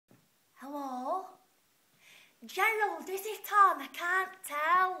Gerald, is it on? I can't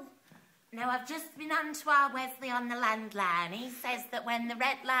tell. No, I've just been on to our Wesley on the landline. He says that when the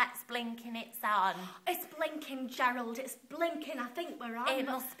red light's blinking, it's on. It's blinking, Gerald. It's blinking. I think we're on. It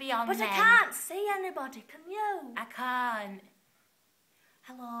must be on But then. I can't see anybody, can you? I can't.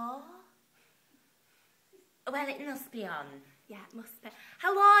 Hello? Well, it must be on. Yeah, it must be.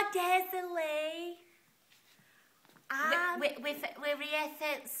 Hello, Daisy Lee. We're here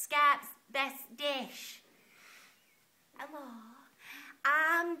for Skype's best dish. Hello.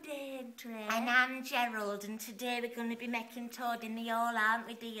 I'm Deirdre. And I'm Gerald, and today we're going to be making toad in the hole, aren't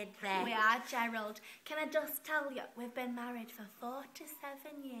we, Deirdre? We are, Gerald. Can I just tell you, we've been married for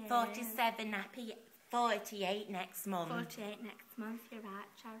 47 years. 47, happy 48 next month. 48 next month, you're right,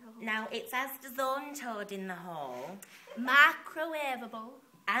 Gerald. Now, it's Asda's own toad in the hole. Microwavable.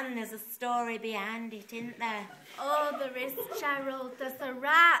 And there's a story behind it, isn't there? Oh, there is, Gerald. There's a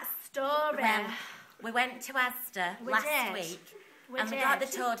right story. Well, we went to Asda last week. We got the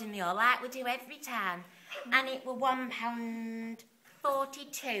toad in the hole, like we do every time. And it was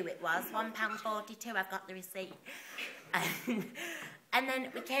 £1.42, it was. £1.42, I've got the receipt. And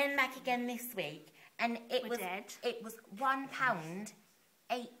then we came back again this week, and it was £1.84.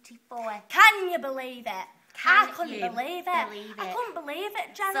 Can you believe it? I couldn't believe it. I couldn't believe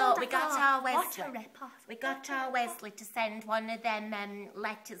it, Gerald. So we got our Wesley. What a rip-off. We got our Wesley to send one of them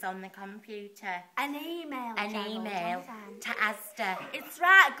letters on the computer. An email, Gerald, to Asda. It's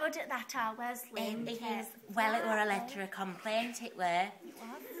right good at that, our Wesley. It is. Well, it were a letter of complaint, it were.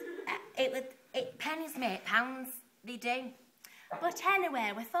 It was? Pennies make pounds, they do. But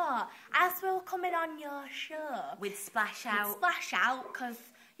anyway, we thought, as we were coming on your show, we'd splash out. We'd splash out, because,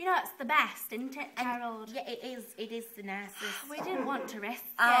 you know, it's the best, isn't it, Gerald? Yeah, it is the nicest. We didn't want to risk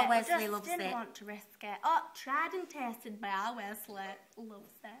it. Our Wesley loves it. We didn't want to risk it. Oh, tried and tasted by our Wesley.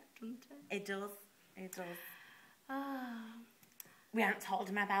 Loves it, doesn't it? It does. It does. Oh. We haven't told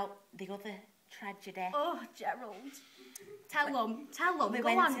him about the other tragedy. Oh, Gerald. Tell them. We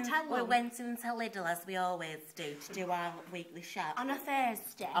went into Lidl, as we always do, to do our weekly shop. On a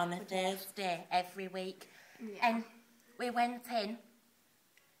Thursday. On a Thursday, every week. Yeah. And we went in,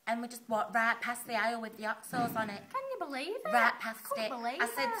 and we just walked right past the aisle with the Oxos on it. Can you believe it? Right past it. Believe I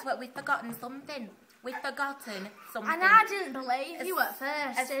said to her, we've forgotten something. We've forgotten something. And I didn't believe you at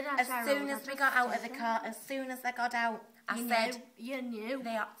first, did I, Gerald? As soon as we got out of the car, as soon as I got out, I said, you knew.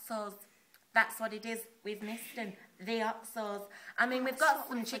 The Oxos. That's what it is. We've missed them. The Oxos. I mean, we've got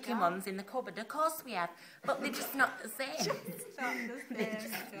some chicken ones in the cupboard. Of course we have. But they're just not the same. Just not the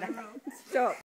same. Stop.